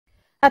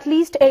At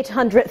least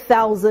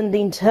 800,000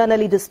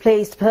 internally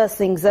displaced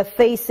persons are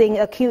facing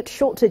acute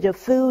shortage of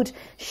food,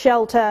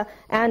 shelter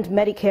and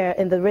Medicare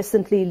in the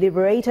recently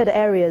liberated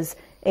areas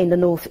in the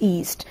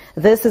northeast.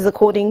 This is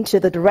according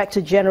to the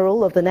Director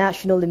General of the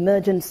National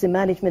Emergency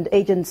Management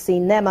Agency,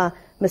 NEMA,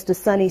 Mr.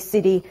 Sunny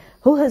Sidi,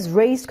 who has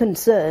raised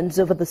concerns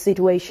over the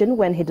situation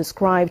which he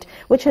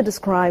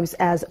describes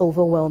as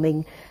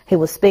overwhelming. He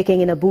was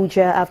speaking in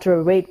Abuja after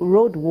a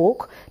road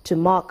walk to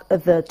mark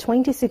the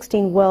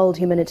 2016 World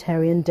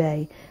Humanitarian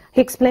Day.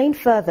 He explained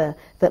further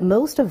that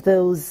most of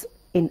those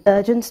in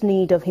urgent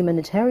need of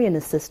humanitarian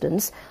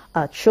assistance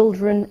are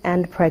children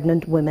and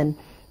pregnant women.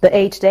 The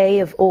 8th day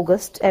of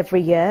August every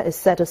year is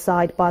set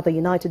aside by the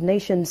United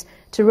Nations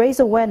to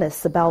raise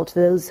awareness about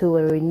those who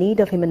are in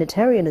need of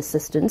humanitarian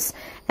assistance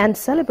and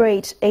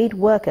celebrate aid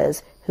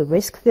workers who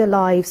risk their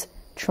lives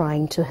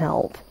trying to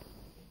help.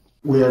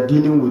 We are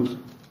dealing with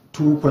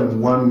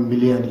 2.1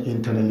 million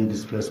internally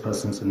displaced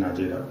persons in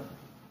Nigeria,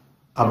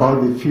 about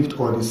the 5th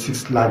or the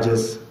 6th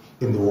largest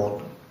in the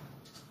world.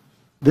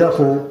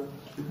 Therefore,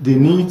 the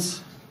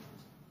needs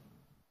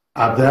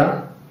are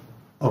there.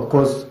 Of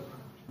course,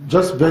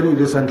 just very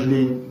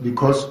recently,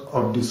 because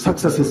of the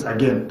successes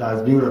again that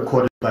has been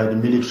recorded by the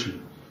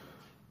military,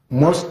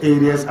 most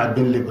areas have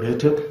been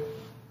liberated.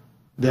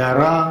 There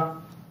are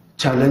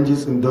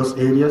challenges in those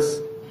areas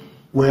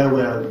where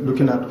we are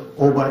looking at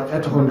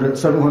over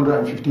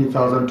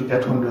 750,000 to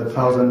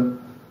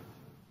 800,000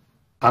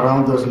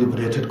 around those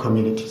liberated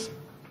communities.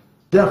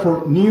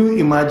 Therefore, new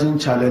emerging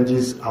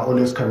challenges are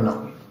always coming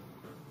up.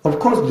 Of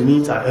course, the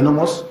needs are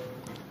enormous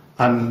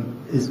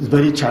and it's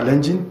very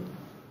challenging,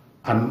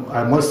 and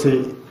I must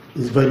say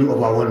it's very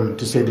overwhelming,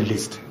 to say the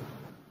least.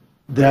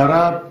 There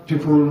are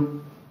people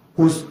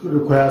who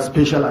require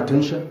special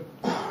attention.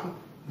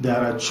 There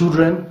are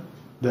children,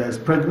 there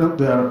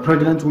are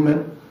pregnant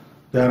women,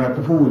 there are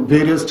people with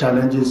various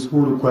challenges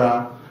who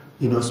require,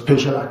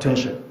 special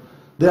attention.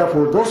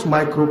 Therefore, those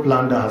micro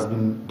plan that has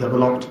been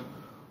developed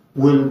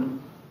will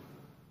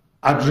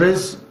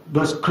address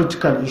those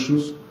critical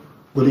issues,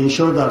 will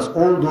ensure that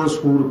all those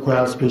who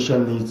require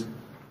special needs,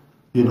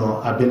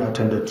 are being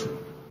attended to.